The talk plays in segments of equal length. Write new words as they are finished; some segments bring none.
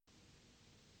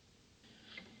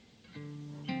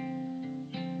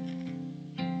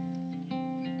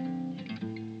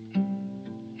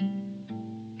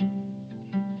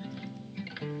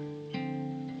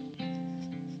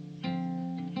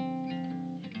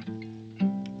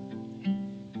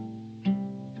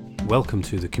welcome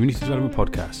to the Community Development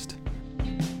Podcast.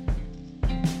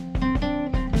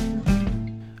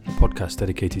 A podcast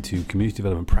dedicated to community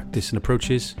development practice and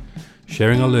approaches,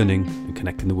 sharing our learning and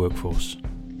connecting the workforce.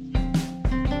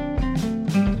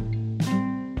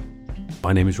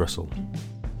 My name is Russell.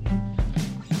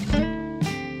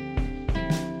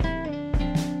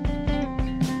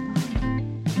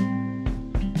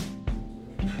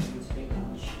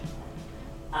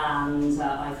 And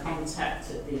I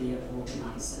contacted the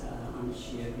organiser and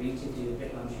she agreed to do a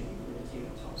bit lunch with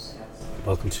the top sales.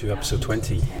 Welcome to episode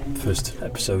 20, first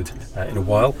episode in a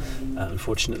while.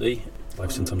 Unfortunately,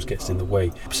 life sometimes gets in the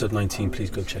way. Episode 19,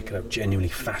 please go check it out. Genuinely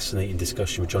fascinating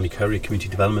discussion with Johnny Curry, a community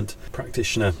development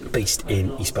practitioner based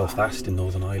in East Belfast in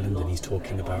Northern Ireland, and he's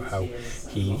talking about how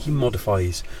he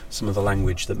modifies some of the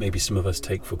language that maybe some of us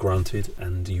take for granted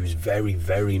and use very,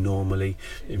 very normally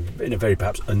in a very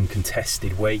perhaps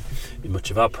uncontested way in much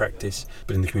of our practice,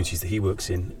 but in the communities that he works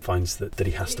in, finds that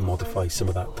he has to modify some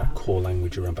of that core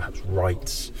language around perhaps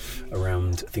rights,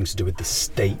 around things to do with the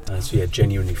state. So yeah,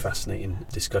 genuinely fascinating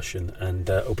discussion, and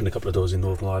opened a couple of doors in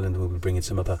Northern Ireland, and we'll be bringing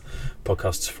some other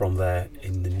podcasts from there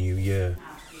in the new year.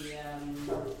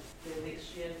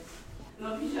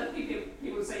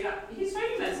 People say that he's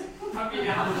famous.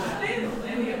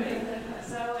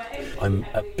 I'm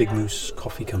at Big Moose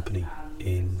Coffee Company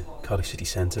in Cardiff City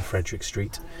Centre, Frederick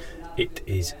Street. It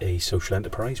is a social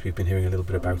enterprise. We've been hearing a little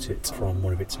bit about it from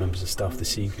one of its members of staff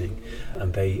this evening,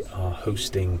 and they are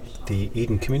hosting the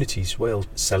Eden Communities Wales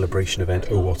celebration event,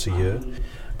 Oh What a Year.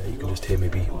 You can just hear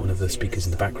maybe one of the speakers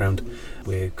in the background.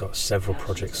 We've got several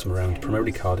projects from around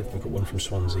primarily Cardiff. We've got one from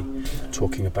Swansea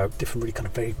talking about different really kind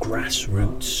of very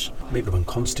grassroots, maybe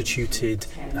unconstituted,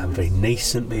 very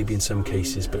nascent maybe in some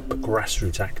cases, but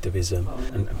grassroots activism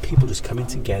and people just coming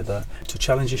together to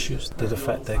challenge issues that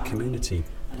affect their community.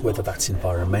 Whether that's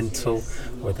environmental,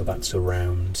 whether that's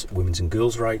around women's and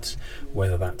girls' rights,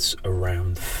 whether that's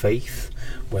around faith,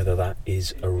 whether that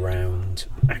is around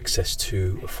access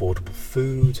to affordable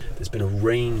food. There's been a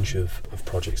range of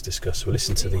projects discussed. So we'll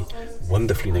listen to the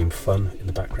wonderfully named Fun in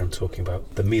the background talking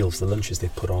about the meals, the lunches they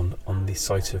put on the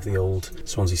site of the old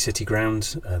Swansea City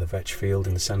ground, the Vetch Field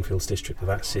in the Sandfields district of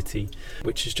that city,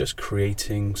 which is just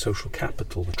creating social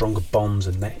capital, stronger bonds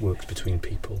and networks between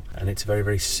people. And it's a very,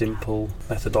 very simple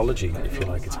methodology, if you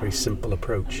like. It's a very simple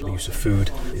approach. The use of food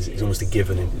is almost a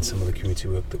given in some of the community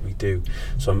work that we do.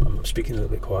 So I'm speaking a little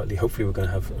bit quietly. Hopefully we're going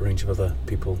to have a range of other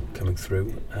people coming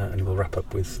through, and we'll wrap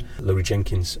up with Laurie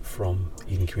Jenkins from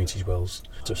Eden Communities Wales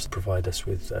just to provide us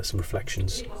with some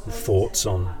reflections and thoughts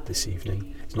on this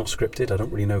evening. It's not scripted. I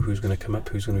don't really know who's going to come up,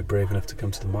 who's going to be brave enough to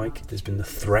come to the mic. There's been the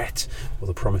threat or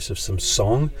the promise of some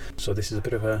song, so this is a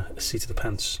bit of a seat of the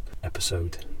pants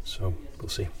episode, so we'll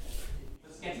see.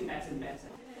 It's getting better and better.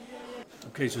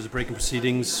 Okay, so there's a break in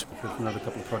proceedings. We've heard from another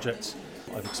couple of projects.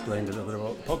 I've explained a little bit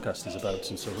about what the podcast is about,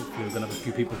 and so hopefully we're going to have a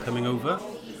few people coming over.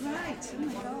 Right, oh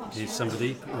my gosh. Here's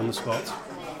somebody on the spot.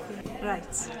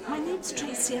 Right, my name's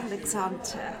Tracy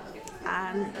Alexander,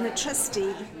 and I'm a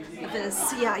trustee of a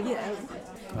CIO,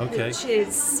 Okay. which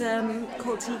is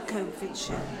called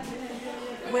Ecovision.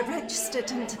 We're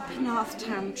registered into Penarth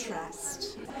Town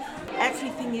Trust.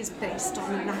 Everything is based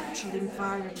on the natural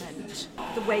environment,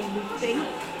 the way we think,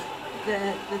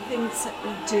 the things that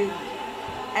we do.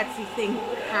 Everything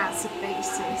has a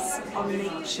basis on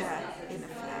nature, in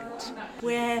effect.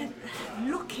 We're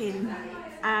looking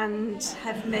and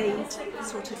have made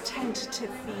sort of tentative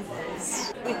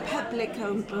feelers with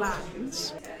public-owned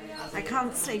land. I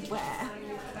can't say where.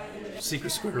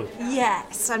 Secret squirrel.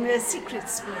 Yes, I'm a secret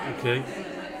squirrel. Okay.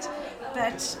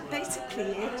 But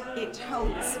basically it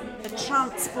holds a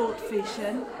transport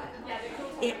vision.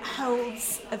 It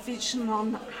holds a vision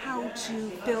on how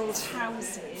to build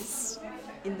houses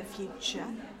in the future,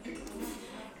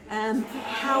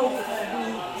 how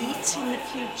we eat in the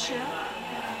future,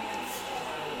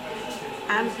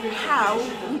 and how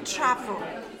we travel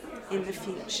in the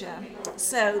future.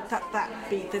 So that'd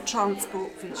be the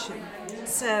transport vision.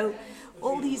 So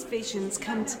all these visions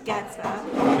come together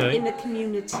in a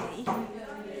community,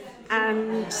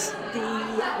 and the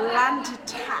land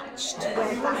attached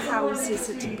where the houses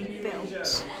are to be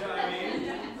built,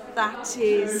 that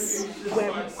is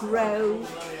where we grow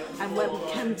and where we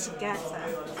come together.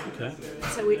 Okay.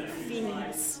 So it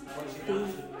feeds the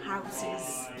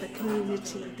houses, the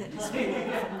community that is born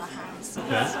from the houses.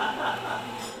 Okay.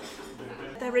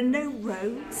 There are no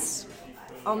roads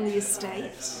on the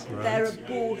estate. Right. There are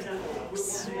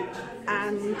boardwalks,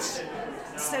 and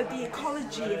so the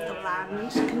ecology of the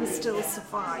land can still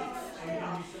survive.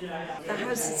 The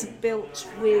houses are built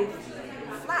with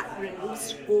flat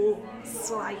roofs or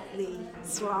slightly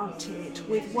slanted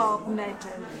with wild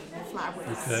meadow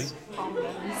flowers on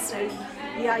them. So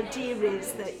the idea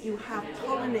is that you have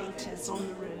pollinators on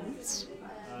the roofs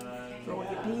for all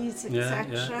your bees,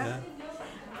 etc.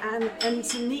 And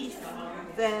underneath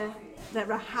there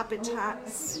are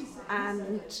habitats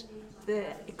and the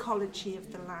ecology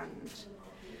of the land.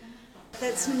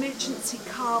 There's an emergency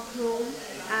carpool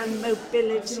and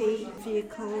mobility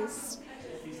vehicles.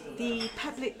 The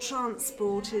public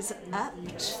transport is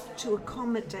upped to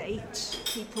accommodate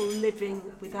people living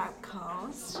without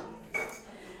cars.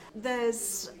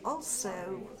 There's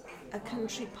also a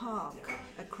country park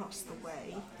across the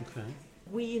way.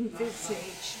 We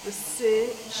envisage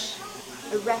research,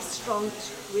 a restaurant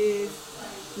with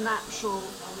natural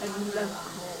and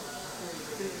local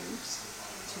foods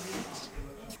to eat.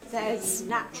 There's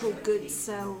natural goods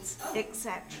sales,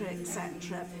 etc.,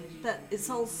 etc. But it's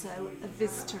also a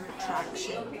visitor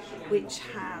attraction which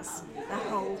has the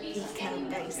whole eco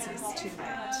basis to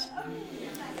it.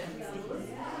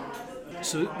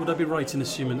 So would I be right in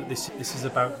assuming that this is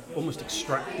about almost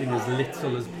extracting as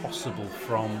little as possible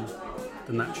from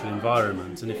the natural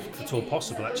environment, and if at all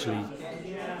possible, actually,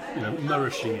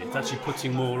 nourishing it, actually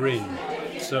putting more in?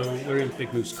 So we're in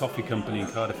Big Moose Coffee Company in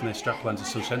Cardiff, and their strapline to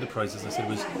social enterprise, as I said,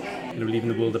 was leaving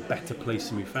the world a better place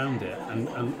than we found it. And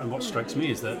what strikes me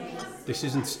is that this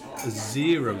isn't a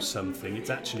zero-sum thing,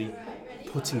 it's actually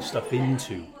putting stuff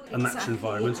into a natural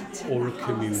environment or a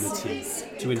community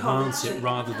to enhance it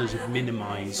rather than to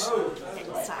minimise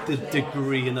the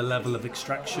degree and the level of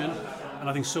extraction. And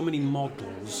I think so many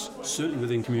models, certainly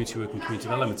within community work and community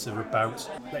developments, are about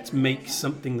let's make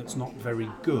something that's not very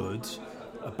good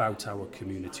about our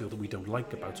community, or that we don't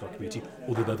like about our community,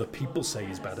 or that other people say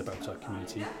is bad about our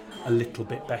community, a little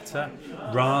bit better,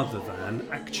 rather than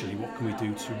actually what can we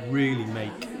do to really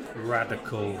make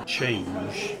radical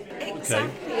change.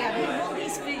 Exactly. I mean, all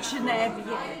these vision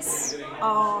areas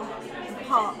are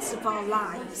parts of our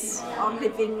lives, our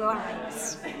living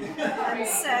lives. And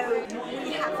so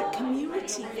we have a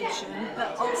community vision,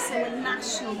 but also a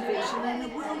national vision and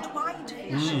a worldwide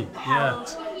vision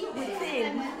held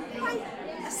within quite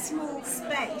a small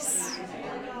space.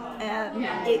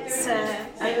 It's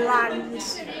a land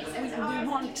we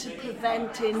want to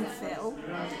prevent infill.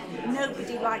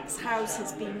 Nobody likes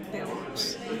houses being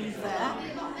built either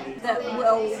that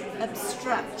will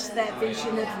obstruct their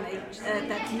vision of nature,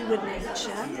 their view of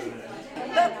nature.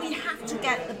 But we have to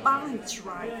get the balance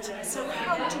right. So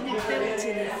how do we build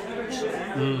in the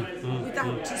future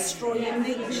without destroying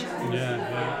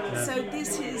nature? So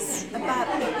this is about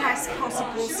the best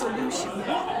possible solution.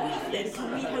 What we think,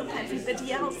 and we hope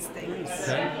everybody else thinks.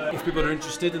 If people are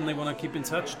interested and they want to keep in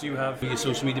touch, do you have your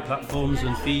social media platforms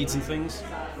and feeds and things?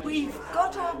 We've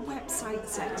got our website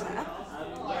set up,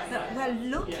 but we're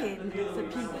looking for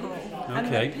people,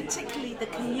 and particularly the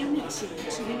community,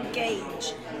 to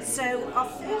engage. So our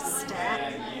first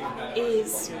step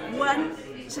is, one,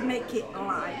 to make it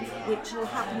live, which will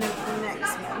happen over the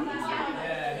next month.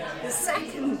 The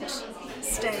second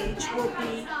stage will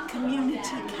be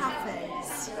community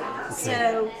cafes.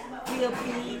 So we'll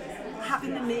be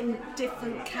having them in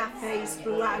different cafes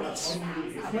throughout.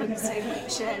 I won't say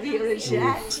which area as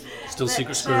yet. Still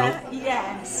secret squirrel?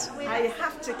 Yes, I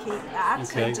have to keep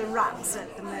that under wraps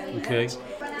at the moment.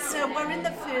 So we're in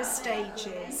the first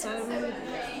stages.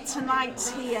 Tonight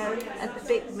here at the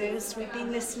Big Moose, we've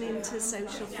been listening to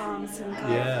Social Farms and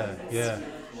Gardens.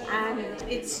 And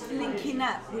it's linking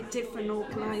up with different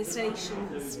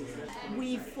organisations.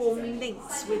 We form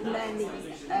links with many,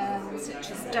 such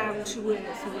as Down to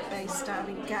Earth, who are based down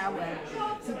in Gower,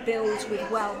 who build with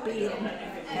well-being,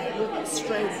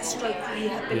 stroke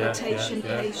rehabilitation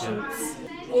patients,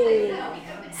 all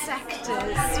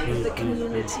sectors of the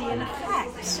community in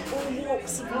effect, all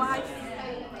walks of life.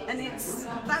 And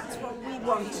that's what we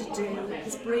want to do,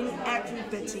 is bring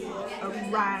everybody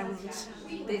around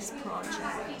this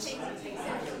project.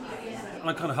 And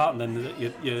I'm kind of heartened then that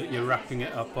you're wrapping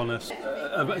it up on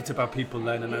it's about people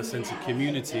then and that sense of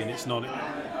community, and it's not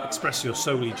expressly or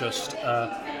solely just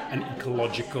an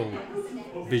ecological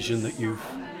vision that you've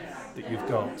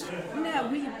got. No,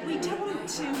 we don't want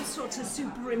to sort of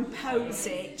superimpose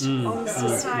it on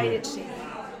society.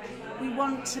 We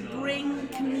want to bring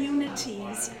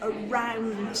communities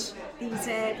around these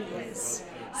areas,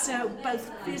 so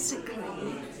both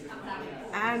physically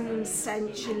and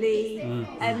sensually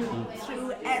and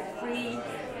through every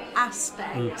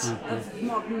aspect of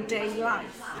modern day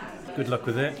life. Good luck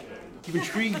with it. You've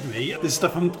intrigued me. There's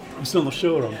stuff I'm still not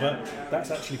sure on, but that's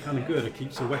actually kind of good. It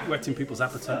keeps whetting people's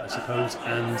appetite, I suppose,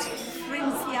 and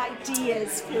brings the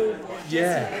ideas forward,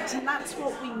 yeah. isn't it? And that's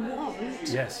what we want.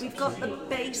 Yes, We've got the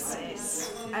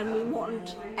basis, and we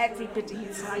want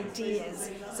everybody's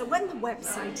ideas. So when the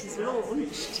website is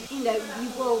launched, you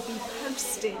will be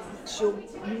posting your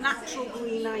natural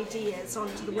green ideas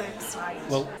onto the website.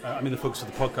 Well, the focus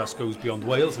of the podcast goes beyond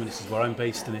Wales. This is where I'm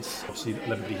based, and it's obviously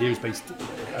everybody here is based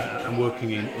and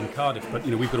working in Cardiff. But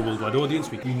we've got a worldwide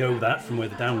audience. We know that from where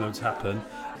the downloads happen.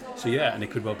 So yeah, and it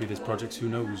could well be there's projects, who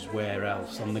knows where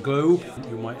else on the globe,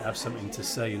 who might have something to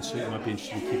say, and certainly might be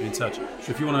interested in keeping in touch.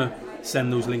 So if you want to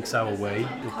send those links our way,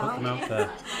 we'll put them out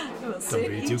there. Don't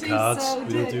really do cards.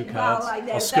 We don't do cards. Well, I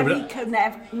know. I'll scribble They're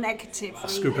eco-negative. I'll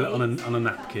scribble it on a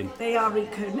napkin. They are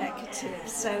eco-negative,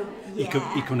 so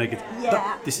yeah. Eco-negative.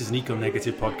 Yeah. This is an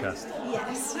eco-negative podcast.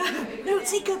 Yes. No,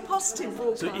 it's eco-positive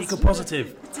broadcast. So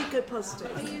eco-positive. It's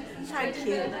eco-positive. Thank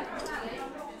you.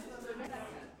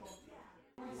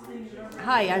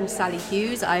 Hi, I'm Sally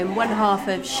Hughes. I'm one half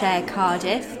of Share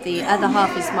Cardiff. The other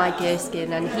half is Mike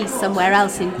Erskine, and he's somewhere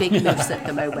else in Big Moose at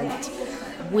the moment.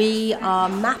 We are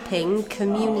mapping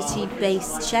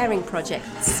community-based sharing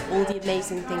projects, all the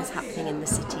amazing things happening in the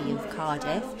city of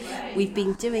Cardiff. We've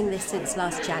been doing this since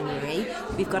last January.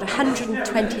 We've got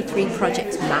 123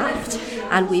 projects mapped,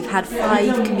 and we've had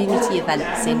 5 community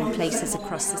events in places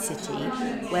across the city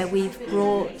where we've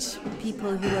brought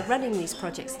people who are running these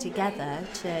projects together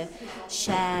to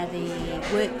share the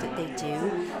work that they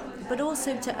do, but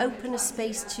also to open a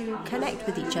space to connect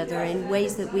with each other in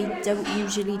ways that we don't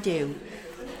usually do.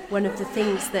 One of the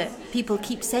things that people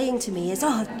keep saying to me is,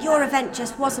 your event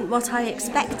just wasn't what I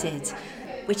expected,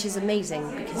 which is amazing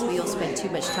because we all spend too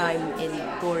much time in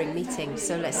boring meetings,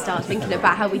 so let's start thinking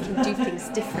about how we can do things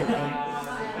differently.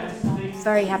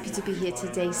 Very happy to be here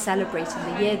today celebrating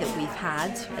the year that we've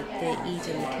had at the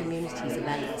Eden Communities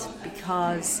event,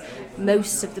 because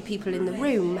most of the people in the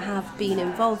room have been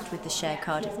involved with the Share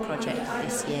Cardiff project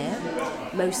this year.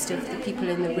 Most of the people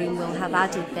in the room will have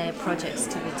added their projects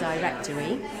to the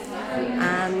directory,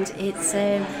 and it's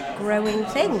a growing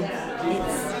thing.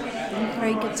 It's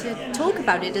very good to talk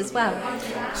about it as well.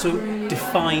 So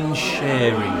define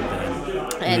sharing then.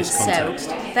 And so,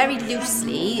 very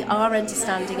loosely, our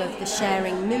understanding of the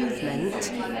sharing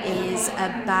movement is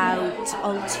about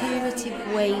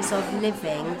alternative ways of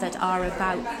living that are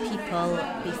about people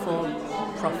before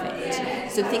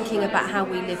profit. So thinking about how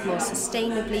we live more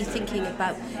sustainably, thinking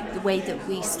about the way that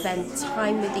we spend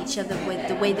time with each other, with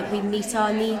the way that we meet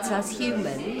our needs as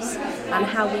humans, and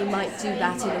how we might do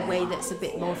that in a way that's a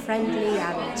bit more friendly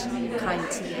and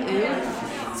kind to the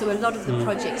earth. So a lot of the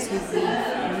projects who we've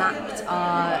mapped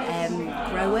are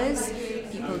growers,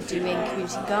 people doing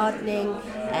community gardening.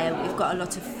 We've got a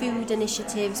lot of food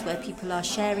initiatives where people are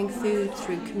sharing food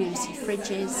through community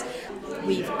fridges.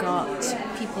 We've got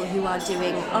people who are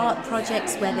doing art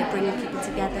projects where they're bringing people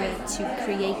together to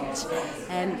create.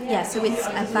 So it's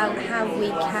about how we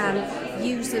can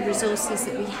use the resources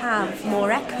that we have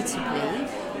more equitably,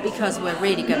 because we're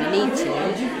really going to need to,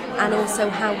 and also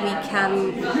how we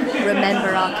can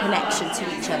remember our connection to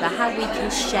each other, how we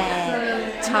can share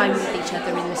time with each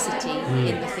other in the city,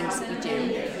 in the things that we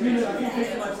do.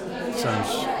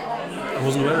 I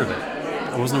wasn't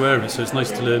aware of it, so it's nice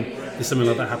to learn there's something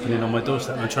like that happening on my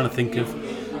doorstep. And I'm trying to think of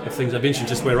things. I've mentioned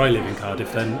just where I live in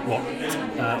Cardiff, then what,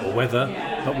 or whether,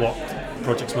 but what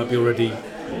projects might be already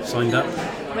signed up.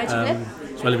 Where do you live?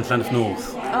 So I live in Llandaff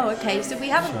North. Oh, okay. So we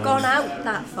haven't gone out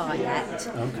that far yet.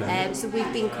 Okay. So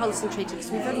we've been concentrating,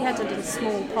 because we've only had a little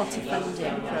small pot of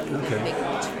funding from the Big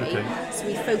Tree. Okay. So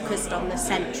we focused on the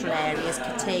central areas,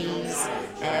 Cateys,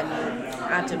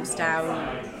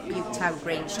 Adamstown, Butetown,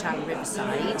 Grangetown,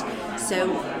 Riverside. So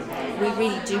we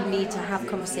really do need to have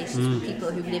conversations with people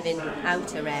who live in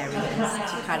outer areas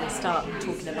to kind of start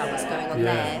talking about what's going on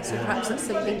there. So perhaps that's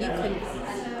something you can...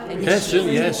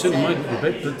 certainly might be a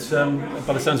bit, but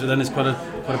by the sounds of it, then it's quite a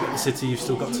bit of the city you've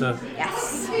still got to get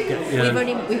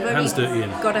we've hands dirty in.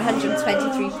 Got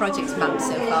 123 projects mapped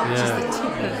so far, which is the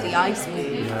tip of the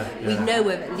iceberg. We know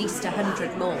of at least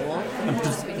 100 more,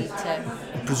 just we need to...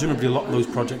 Presumably a lot of those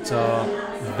projects are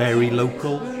very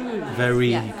local,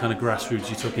 very kind of grassroots.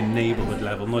 You're talking neighbourhood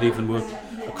level, not even work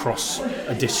across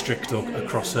a district or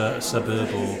across a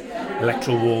suburb or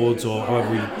electoral wards, or however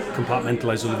we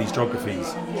compartmentalise all of these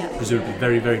geographies. Presumably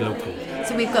very, very local.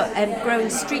 So we've got Growing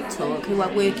Street Talk, who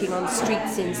are working on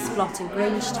streets in Splot and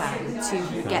Grangetown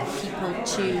to get people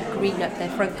to green up their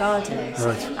front gardens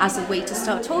as a way to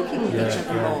start talking with each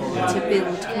other more, to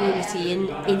build community in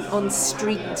on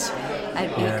street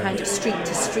at kind of street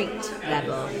to street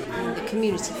level. And the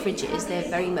community fridges, they're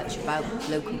very much about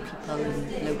local people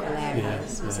and local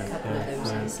areas. There's a couple of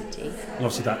those in the city. And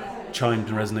obviously that chimed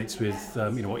and resonates with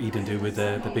what Eden do with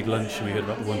the big lunch, and we heard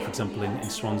about the one, for example, in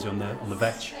Swansea on the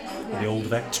vetch, or the old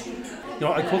vetch.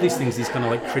 I call these things these kind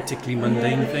of like critically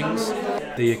mundane things.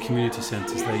 They're your community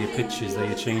centres, they're your pitches, they're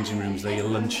your changing rooms, they're your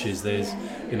lunches. There's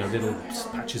little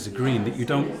patches of green that you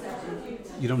don't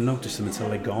notice them until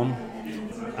they're gone.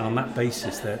 And on that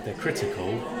basis, they're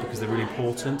critical because they're really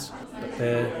important, but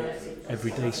they're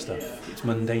everyday stuff. It's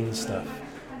mundane stuff,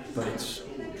 but it's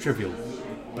trivial,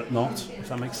 but not, if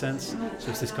that makes sense.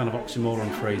 So it's this kind of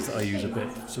oxymoron phrase that I use a bit,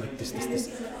 sort of this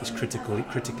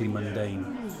critically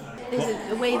mundane.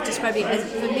 There's a way of describing it as,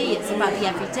 for me, it's about the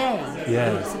everyday.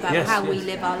 Yeah. It's about how we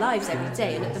live our lives every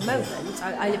day. And at the moment,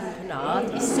 I live in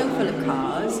Penarth. It's so full of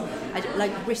cars. I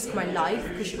don't risk my life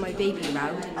pushing my baby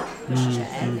around in a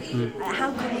pushchair.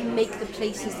 How can we make the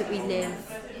places that we live,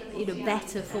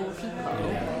 better for people?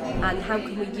 And how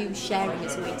can we use sharing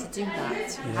as a way to do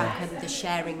that? How can the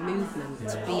sharing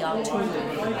movement be our tool?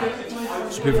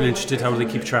 So people are interested, how do they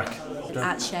keep track?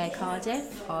 At Share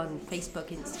Cardiff on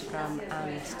Facebook, Instagram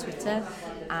and Twitter,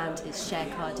 and it's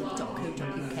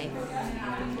sharecardiff.co.uk.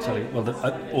 Sally, well,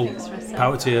 all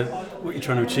power to you, what you're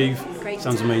trying to achieve. Great.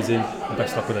 Sounds amazing, and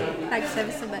best luck with it. Thanks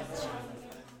ever so much.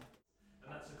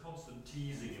 And that's a constant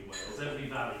teasing in Wales. Every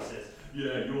valley says,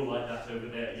 yeah, you're like that over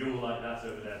there, you're like that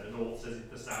over there. The north says it,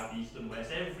 the south, east and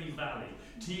west. Every valley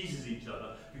teases each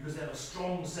other because they have a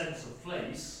strong sense of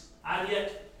place, and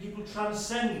yet people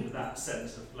transcend that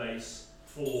sense of place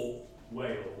for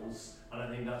Wales, and I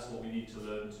think that's what we need to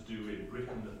learn to do in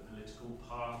Britain. The political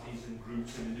parties and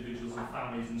groups and individuals and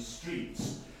families and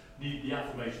streets need the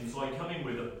affirmation. So I come in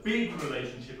with a big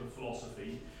relationship of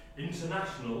philosophy,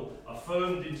 international,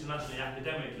 affirmed internationally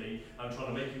academically, and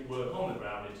trying to make it work on the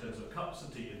ground in terms of cups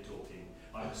of tea and talking.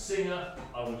 I'm a singer.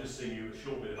 I will just sing you a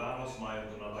short bit of Anos Mair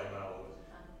Gynadai Mawr.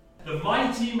 The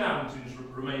mighty mountains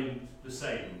remain the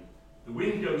same. The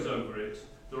wind goes over it.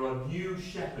 There are new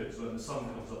shepherds when the sun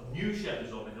comes up, new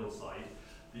shepherds on the hillside.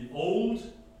 The old,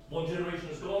 one generation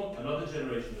has gone, another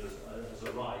generation has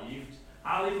arrived.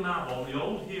 Alun Mabon, the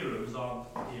old heroes aren't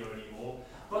here anymore,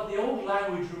 but the old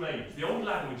language remains. The old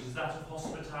language is that of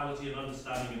hospitality and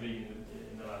understanding of being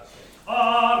in the landscape.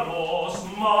 Aros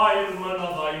Mair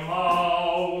Gynadai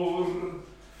Mawr,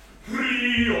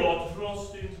 Priod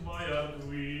Frostint Mair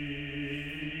Dwi.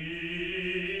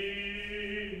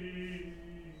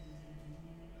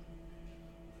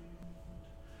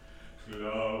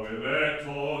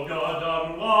 Claueveto gadar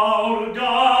waur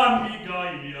gan mi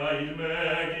gaiaid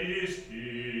megis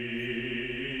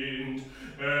kind,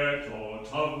 eto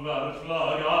tavar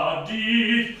flaga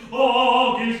dit,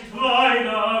 ogis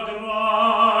treina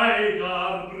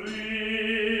greigar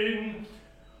brin,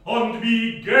 und mi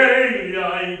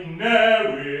gaiaid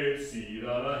newid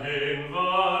sira hen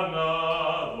vana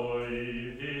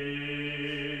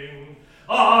voidin,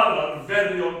 ar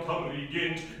ferion Cymru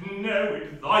gynt, newid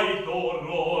ddaeth o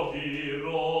rod I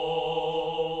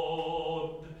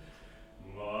rod.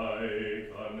 Mae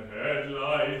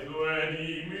canhedlaeth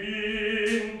wedi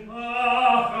mynd, a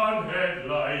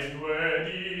chanhedlaeth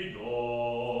wedi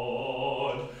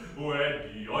dod.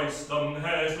 Wedi oes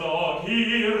ymheslog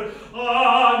hir,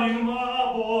 Alun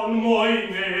Mabon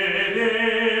moyned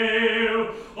yw,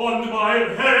 ond mae'r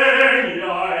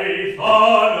heniaeth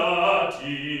yn y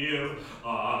tir,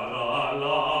 ar y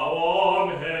lawon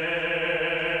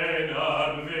hen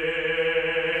yn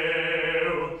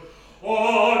fyw.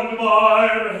 Ond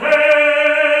mae'r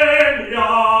heniaeth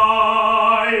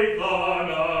yn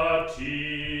y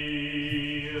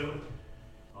tir,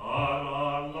 ar y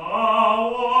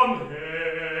lawon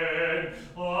hen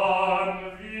yn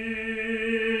fyw.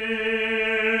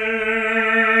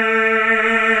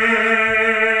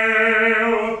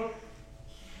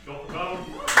 Diolch yn fawr.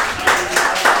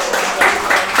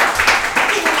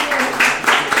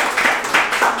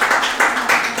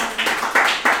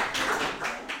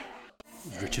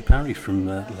 Richard Parry from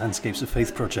the Landscapes of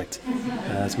Faith project.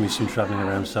 It's going to be some travelling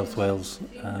around South Wales,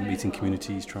 meeting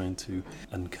communities, trying to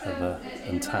uncover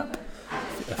and tap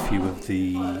a few of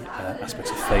the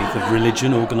aspects of faith, of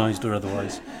religion, organised or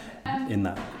otherwise, in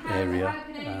that area,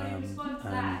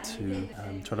 and to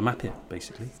try to map it,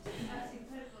 basically.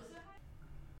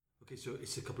 Okay, so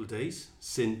it's a couple of days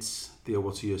since the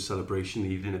Water Year celebration, the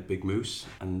evening at Big Moose,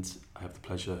 and I have the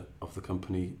pleasure of the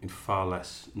company in far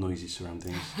less noisy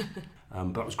surroundings.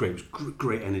 But that was great. It was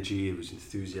great energy. It was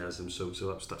enthusiasm. So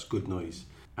that's good noise.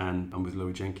 and I'm with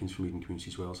Laura Jenkins from Eden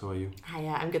Communities Wales. How are you?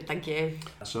 Hiya, I'm good, thank you.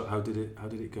 So how did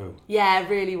it go? Yeah,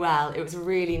 really well. It was a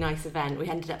really nice event. We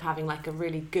ended up having like a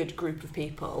really good group of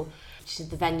people.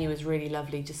 The venue was really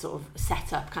lovely, just sort of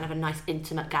set up kind of a nice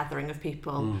intimate gathering of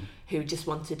people who just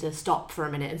wanted to stop for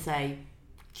a minute and say,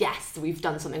 yes, we've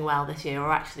done something well this year,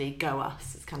 or actually go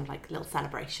us. It's kind of like a little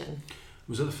celebration.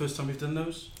 Was that the first time you've done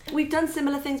those? We've done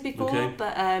similar things before, Okay.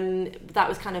 but that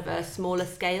was kind of a smaller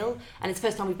scale. And it's the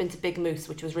first time we've been to Big Moose,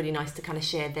 which was really nice to kind of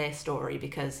share their story,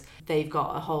 because they've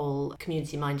got a whole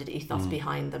community-minded ethos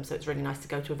behind them. So it's really nice to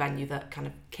go to a venue that kind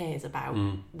of cares about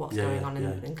what's going on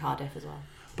in Cardiff as well.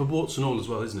 But warts and all as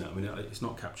well, isn't it? I mean, it's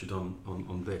not captured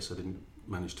on this. I didn't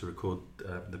manage to record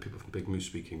the people from Big Moose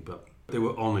speaking, but they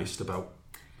were honest about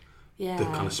the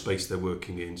kind of space they're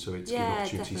working in. So it's giving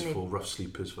opportunities definitely. for rough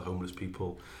sleepers, for homeless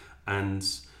people. And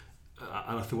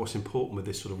I think what's important with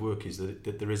this sort of work is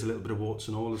that there is a little bit of warts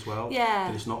and all as well. Yeah.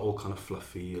 That it's not all kind of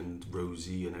fluffy and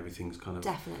rosy and everything's kind of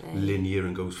Definitely. linear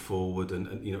and goes forward.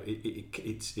 And you know,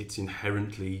 it's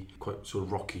inherently quite sort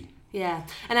of rocky. Yeah,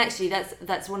 and actually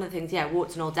that's one of the things,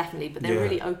 warts and all definitely, but they're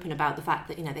really open about the fact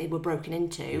that, you know, they were broken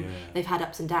into, they've had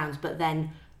ups and downs, but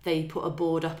then they put a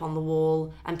board up on the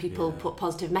wall and people put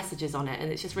positive messages on it, and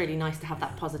it's just really nice to have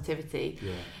that positivity.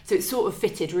 Yeah. So it sort of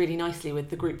fitted really nicely with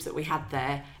the groups that we had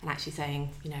there, and actually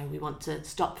saying, you know, we want to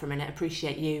stop for a minute,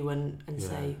 appreciate you, and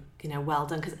say, you know, well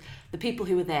done, because the people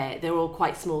who were there, they're all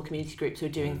quite small community groups who are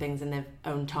doing things in their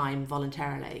own time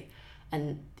voluntarily,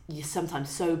 and you're sometimes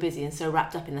so busy and so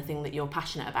wrapped up in the thing that you're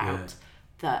passionate about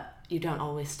that you don't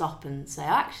always stop and say,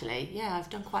 actually, I've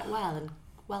done quite well, and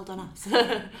well done us.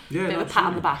 Bit of a pat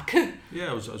on the back.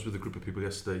 I was with a group of people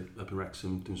yesterday up in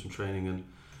Wrexham doing some training, and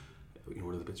you know,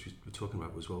 one of the bits we were talking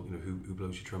about was, well, you know, who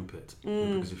blows your trumpet? You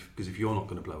know, because if you're not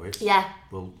going to blow it,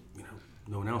 well, you know,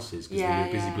 no one else is, because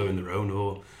they're busy blowing their own,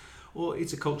 or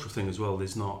it's a cultural thing as well.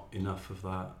 There's not enough of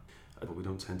that. But we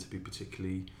don't tend to be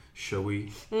particularly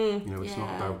showy. You know, it's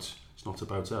not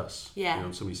about us. Yeah. You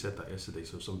know, somebody said that yesterday,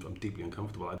 so I'm deeply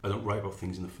uncomfortable. I don't write about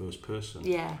things in the first person.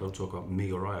 Yeah. I don't talk about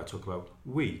me or I talk about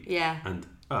we and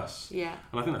us. Yeah.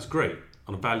 And I think that's great.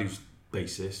 On a values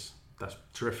basis, that's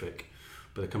terrific.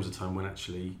 But there comes a time when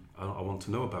actually I want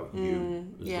to know about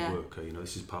you as the worker. You know,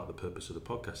 this is part of the purpose of the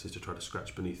podcast, is to try to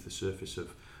scratch beneath the surface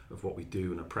of what we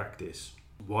do in our practice,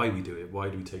 why we do it, why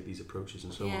do we take these approaches,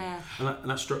 and so on. And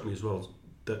that struck me as well,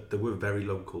 that they were very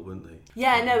local, weren't they?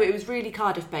 Yeah, no, it was really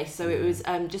Cardiff based, so it was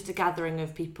just a gathering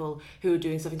of people who were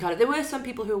doing stuff in Cardiff. There were some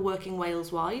people who were working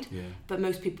Wales wide, but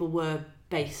most people were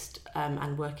based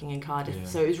and working in Cardiff.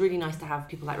 So it was really nice to have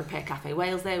people like Repair Cafe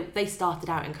Wales. They started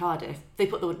out in Cardiff. They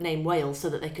put the name Wales so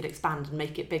that they could expand and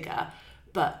make it bigger,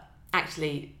 but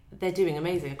actually they're doing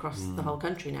amazing across the whole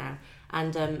country now.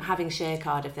 And having Share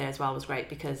Cardiff there as well was great,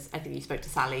 because I think you spoke to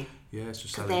Sally. Yeah, so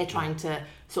Sally. They're trying to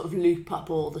sort of loop up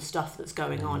all the stuff that's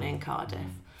going on in Cardiff.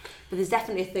 But there's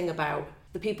definitely a thing about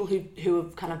the people who are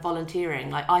kind of volunteering.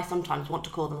 Like, I sometimes want to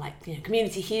call them, like, you know,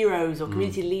 community heroes or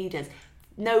community leaders.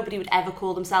 Nobody would ever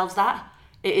call themselves that.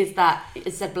 It is that,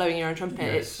 instead of blowing your own trumpet,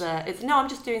 it's no, I'm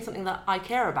just doing something that I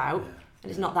care about, and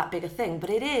it's not that big a thing, but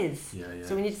it is.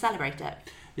 So we need to celebrate it.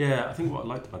 Yeah, I think what I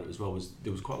liked about it as well was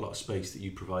there was quite a lot of space that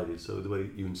you provided. So the way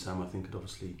you and Sam, I think, had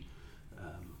obviously,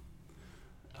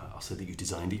 I'll say that you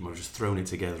designed it, you might have just thrown it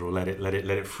together or let it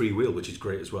freewheel, which is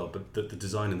great as well. But the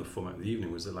design and the format of the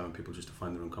evening was allowing people just to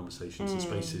find their own conversations and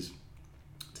spaces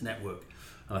to network.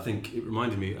 And I think it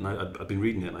reminded me, and I've been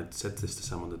reading it, and I said this to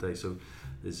Sam on the day. So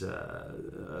there's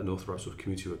an author out of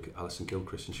community work, Alison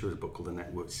Gilchrist, and she wrote a book called The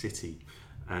Networked City.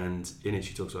 And in it,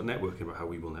 she talks about networking, about how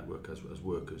we will network as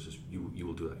workers. As you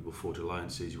will do that. You will forge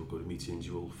alliances. You will go to meetings.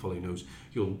 You will follow your nose.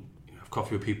 You'll have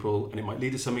coffee with people, and it might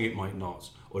lead to something. It might not,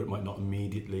 or it might not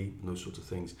immediately. And those sorts of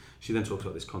things. She then talks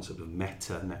about this concept of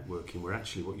meta networking, where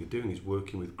actually what you're doing is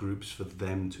working with groups for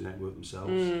them to network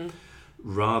themselves,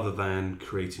 rather than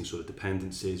creating sort of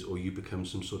dependencies, or you become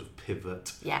some sort of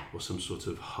pivot or some sort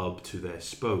of hub to their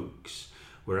spokes,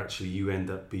 where actually you end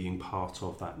up being part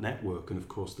of that network. And of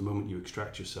course, the moment you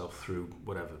extract yourself through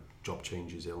whatever, job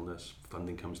changes, illness,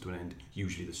 funding comes to an end,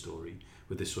 usually the story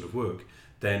with this sort of work,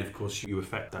 then of course you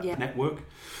affect that network.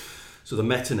 So the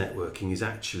meta-networking is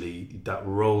actually that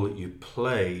role that you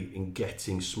play in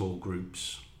getting small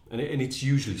groups, and it's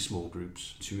usually small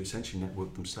groups, to essentially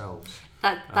network themselves.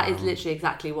 That is literally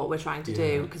exactly what we're trying to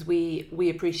do, because we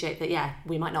appreciate that,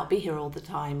 we might not be here all the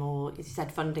time, or as you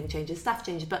said, funding changes, staff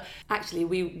changes, but actually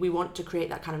we want to create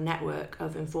that kind of network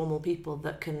of informal people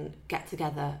that can get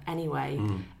together anyway,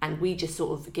 and we just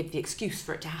sort of give the excuse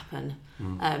for it to happen.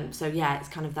 So it's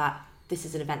kind of that, this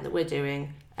is an event that we're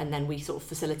doing, and then we sort of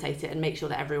facilitate it and make sure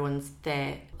that everyone's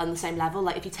there on the same level.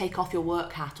 Like if you take off your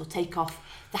work hat or take off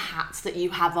the hats that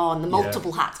you have on, the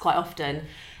multiple hats quite often,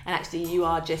 and actually you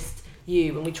are just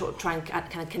you, and we try and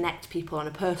kind of connect people on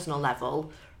a personal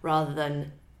level rather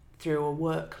than through a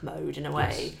work mode in a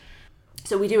way.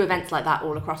 So we do events like that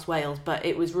all across Wales, but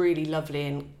it was really lovely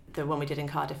in the one we did in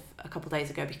Cardiff a couple of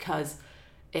days ago, because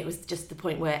it was just the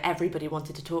point where everybody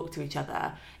wanted to talk to each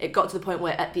other. It got to the point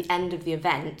where at the end of the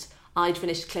event, I'd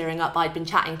finished clearing up, I'd been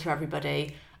chatting to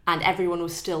everybody, and everyone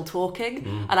was still talking.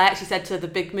 And I actually said to the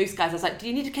Big Moose guys, I was like, do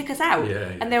you need to kick us out?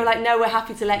 And they were like, no, we're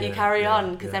happy to let you carry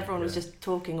on, because everyone was just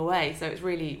talking away. So it's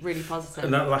really, really positive.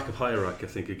 And that lack of hierarchy, I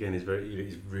think, again, is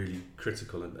really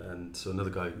critical. And so another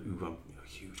guy who I'm a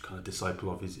huge kind of disciple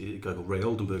of is a guy called Ray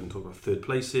Oldenburg, and talk about third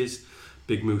places.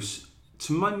 Big Moose,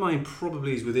 to my mind,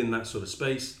 probably is within that sort of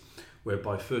space,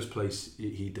 whereby first place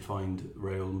he defined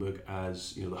Ray Oldenburg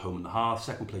as, you know, the home and the hearth.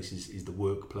 Second place is the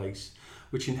workplace,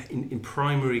 which in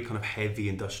primary kind of heavy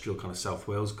industrial kind of South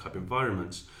Wales type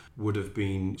environments would have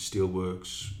been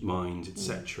steelworks, mines,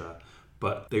 etc.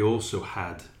 But they also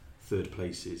had third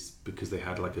places because they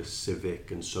had like a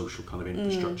civic and social kind of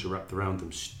infrastructure wrapped around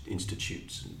them,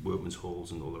 institutes and workmen's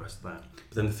halls and all the rest of that.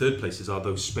 But then the third places are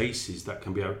those spaces that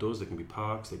can be outdoors, they can be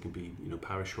parks, they can be, you know,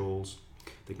 parish halls,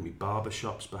 they can be barber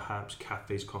shops perhaps,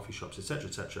 cafes, coffee shops, etc.,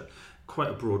 etc. Quite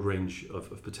a broad range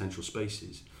of potential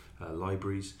spaces,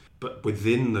 libraries. But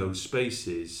within those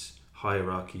spaces,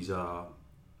 hierarchies are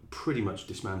pretty much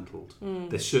dismantled.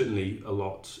 They're certainly a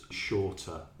lot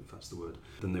shorter, if that's the word,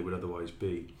 than they would otherwise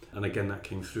be. And again, that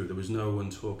came through. There was no one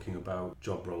talking about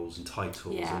job roles and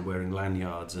titles and wearing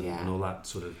lanyards and all that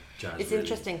sort of jazz. It's really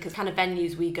interesting because kind of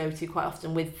venues we go to quite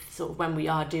often with sort of when we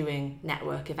are doing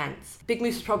network events. Big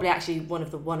Moose was probably actually one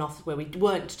of the one-offs where we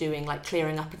weren't doing like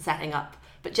clearing up and setting up.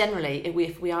 But generally,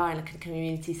 if we are in a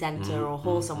community centre or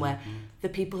hall somewhere, the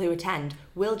people who attend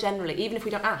will generally, even if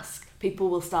we don't ask, people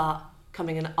will start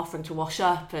coming and offering to wash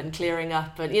up and clearing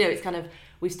up. And, you know, it's kind of,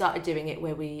 we've started doing it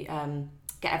where we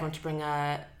get everyone to bring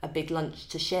a big lunch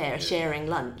to share, a sharing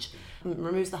lunch. It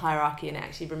removes the hierarchy and it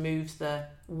actually removes the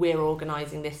we're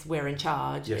organising this, we're in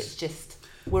charge. Yes. It's just,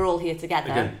 we're all here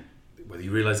together. Again, whether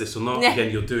you realise this or not,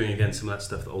 again, you're doing some of that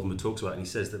stuff that Oldenburg talks about, and he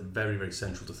says that very, very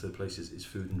central to third place is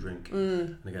food and drink.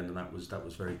 And again, and that was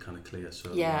very kind of clear. So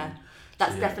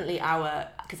that's definitely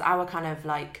because our kind of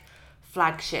like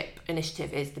flagship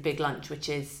initiative is the Big Lunch, which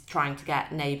is trying to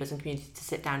get neighbours and community to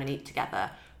sit down and eat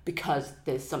together, because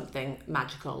there's something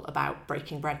magical about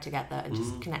breaking bread together and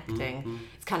just connecting.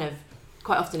 It's kind of,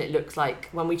 quite often it looks like,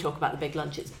 when we talk about the Big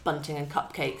Lunch, it's bunting and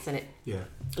cupcakes and it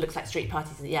looks like street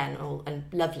parties and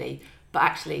lovely, but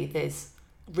actually there's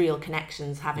real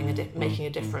connections having making a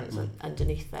difference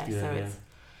underneath there.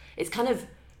 It's kind of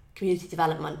community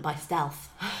development by stealth.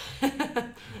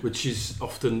 Which is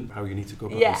often how you need to go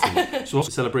about these things. So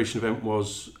the celebration event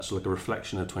was like a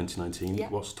reflection of 2019.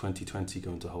 What's 2020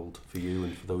 going to hold for you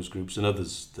and for those groups and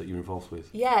others that you're involved with?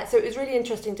 Yeah, so it was really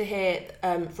interesting to hear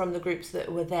from the groups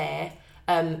that were there.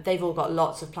 They've all got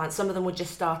lots of plans. Some of them were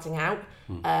just starting out,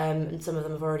 and some of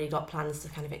them have already got plans to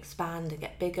kind of expand and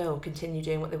get bigger or continue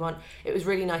doing what they want. It was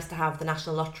really nice to have the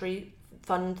National Lottery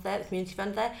fund there, the community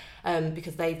fund there,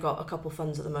 because they've got a couple of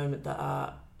funds at the moment that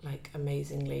are like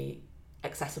amazingly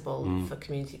accessible for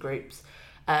community groups.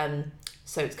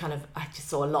 So it's kind of, I just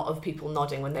saw a lot of people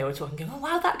nodding when they were talking, going, oh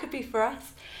wow, that could be for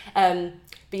us.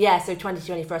 But yeah, so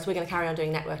 2020 for us, we're going to carry on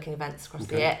doing networking events across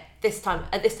the year.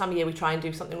 At this time of year, we try and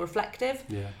do something reflective.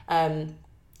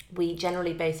 We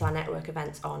generally base our network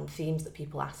events on themes that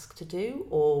people ask to do,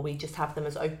 or we just have them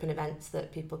as open events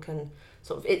that people can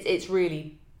sort of, it's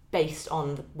really based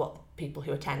on what people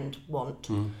who attend want.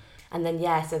 And then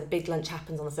so the Big Lunch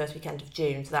happens on the first weekend of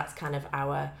June, so that's kind of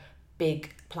our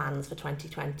big plans for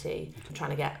 2020. I'm trying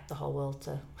to get the whole world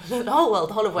to the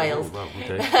whole of Wales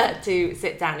to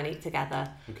sit down and eat together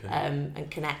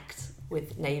and connect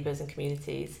with neighbours and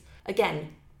communities. Again,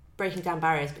 breaking down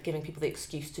barriers but giving people the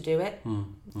excuse to do it.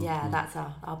 That's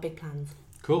our big plans.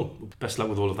 Cool. Best luck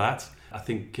with all of that. I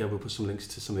think we'll put some links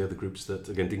to some of the other groups that,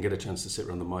 again, didn't get a chance to sit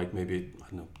around the mic. Maybe, I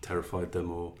don't know, terrified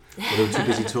them, or they were too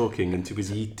busy talking and too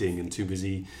busy eating and too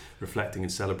busy reflecting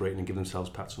and celebrating and giving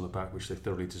themselves pats on the back, which they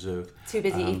thoroughly deserve. Too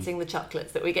busy eating the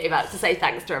chocolates that we gave out to say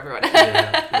thanks to everyone.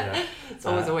 It's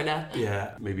always a winner.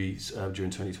 Maybe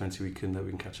during 2020 we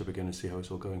can catch up again and see how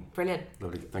it's all going. Brilliant.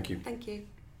 Lovely. Thank you. Thank you.